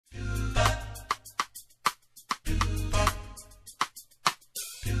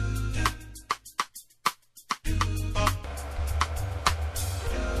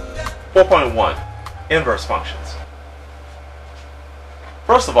4.1 Inverse functions.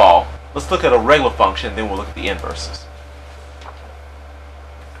 First of all, let's look at a regular function, then we'll look at the inverses.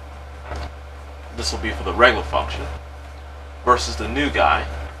 This will be for the regular function versus the new guy,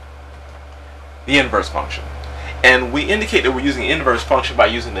 the inverse function. And we indicate that we're using the inverse function by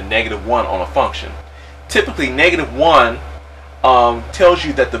using the -1 on a function. Typically, -1 tells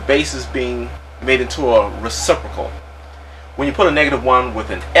you that the base is being made into a reciprocal. When you put a -1 with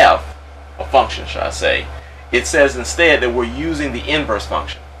an f, a function, should I say, it says instead that we're using the inverse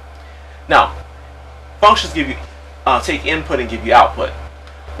function. Now, functions give you take input and give you output.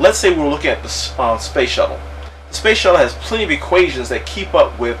 Let's say we're looking at the space shuttle. The space shuttle has plenty of equations that keep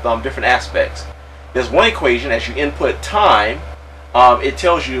up with different aspects. There's one equation, as you input time, it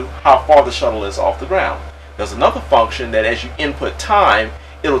tells you how far the shuttle is off the ground. There's another function that as you input time,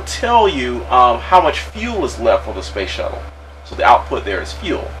 it'll tell you how much fuel is left for the space shuttle. So the output there is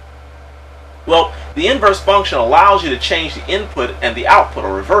fuel. Well, the inverse function allows you to change the input and the output,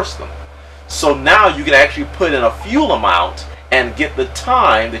 or reverse them. So now you can actually put in a fuel amount and get the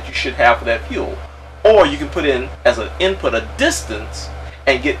time that you should have for that fuel. Or you can put in as an input a distance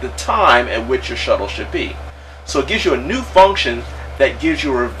and get the time at which your shuttle should be. So it gives you a new function that gives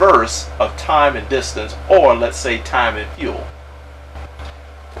you a reverse of time and distance, or let's say time and fuel.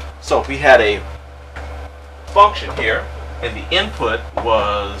 So if we had a function here and the input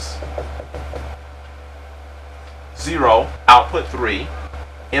was 0, output 3,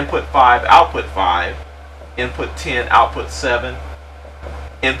 input 5, output 5, input 10, output 7,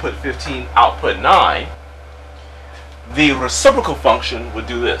 input 15, output 9, the reciprocal function would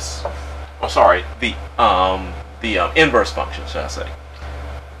do this. Oh, sorry, the inverse function, should I say,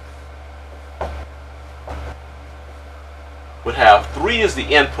 would have 3 as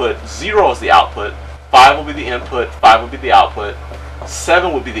the input, 0 as the output, 5 will be the input, 5 will be the output,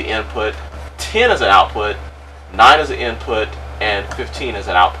 7 would be the input, 10 as an output, 9 as an input, and 15 as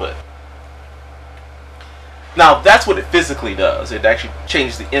an output. Now that's what it physically does. It actually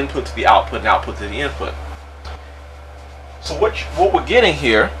changes the input to the output and output to the input. So what we're getting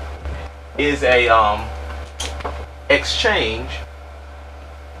here is a exchange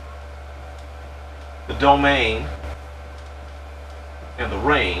the domain and the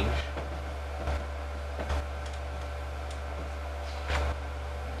range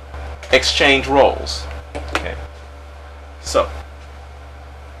exchange roles. Okay. So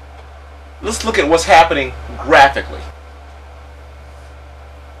let's look at what's happening graphically.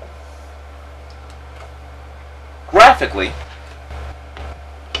 Graphically,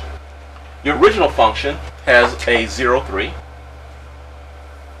 your original function has a 0, 3.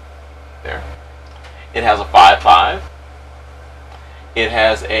 There. It has a 5, 5. It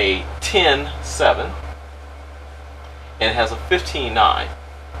has a 10, 7. And it has a 15, 9.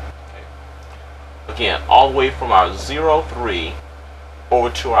 Okay. Again, all the way from our 0, 3 over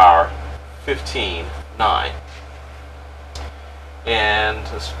to our 15, 9. And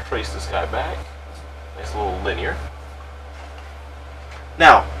let's trace this guy back. Nice little linear.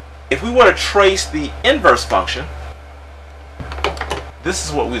 Now, if we were to trace the inverse function, this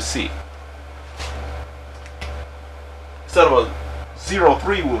is what we see. Instead of a 0,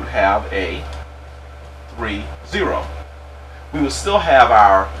 3, we would have a 3, 0. We would still have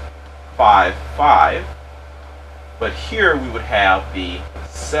our 5, 5, but here we would have the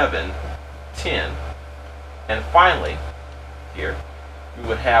 7, 10, and finally, here, we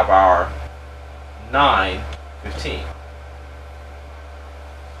would have our 9, 15.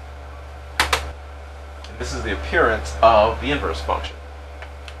 And this is the appearance of the inverse function.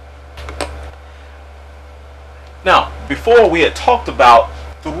 Now, before we had talked about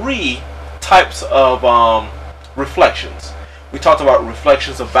 3 types of reflections. We talked about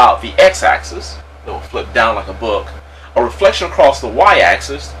reflections about the x-axis, that will flip down like a book, a reflection across the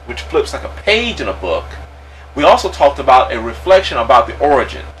y-axis, which flips like a page in a book. We also talked about a reflection about the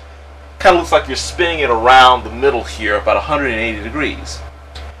origin. Kind of looks like you're spinning it around the middle here about 180 degrees.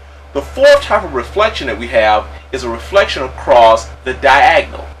 The fourth type of reflection that we have is a reflection across the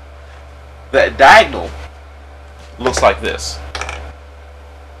diagonal. The diagonal looks like this.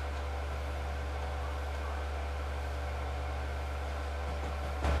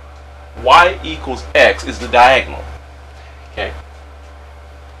 Y equals x is the diagonal. Okay.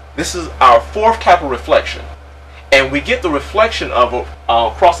 This is our fourth type of reflection. And we get the reflection of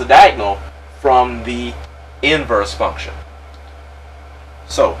across the diagonal from the inverse function.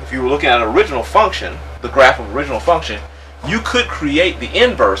 So if you were looking at an original function, the graph of original function, you could create the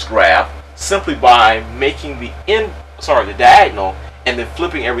inverse graph simply by making the diagonal and then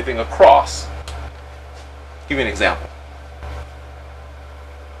flipping everything across. Give you an example.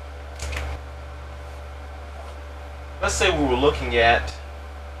 let's say we were looking at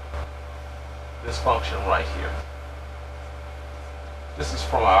this function right here. This is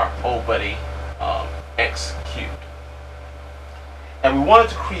from our old buddy x cubed. And we wanted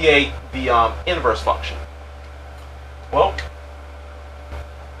to create the inverse function. Well,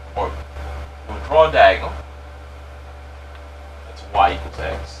 we'll draw a diagonal. That's y equals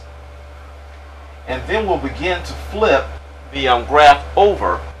x. And then we'll begin to flip the graph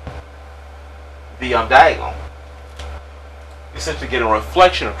over the diagonal. Essentially get a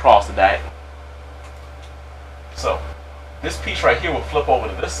reflection across the diagonal. So this piece right here will flip over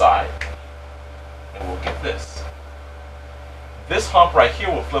to this side, and we'll get this. This hump right here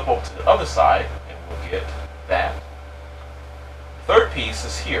will flip over to the other side, and we'll get that. Third piece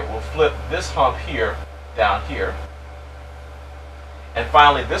is here. We'll flip this hump here down here. And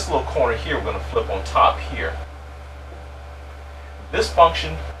finally, this little corner here we're going to flip on top here. This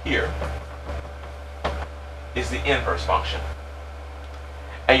function here is the inverse function.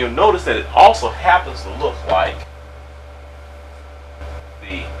 And you'll notice that it also happens to look like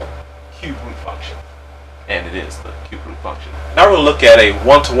the cube root function. And it is the cube root function. Now we're going to look at a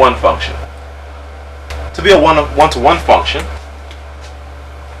one-to-one function. To be a one-to-one function,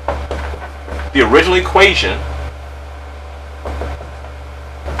 the original equation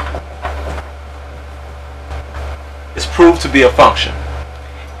is proved to be a function,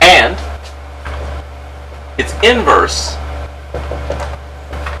 and its inverse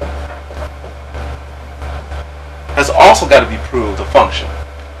has also got to be proved a function.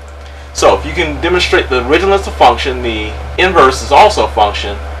 So if you can demonstrate the original is a function, the inverse is also a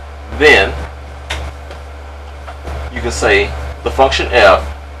function, then you can say the function f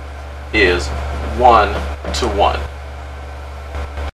is 1 to 1.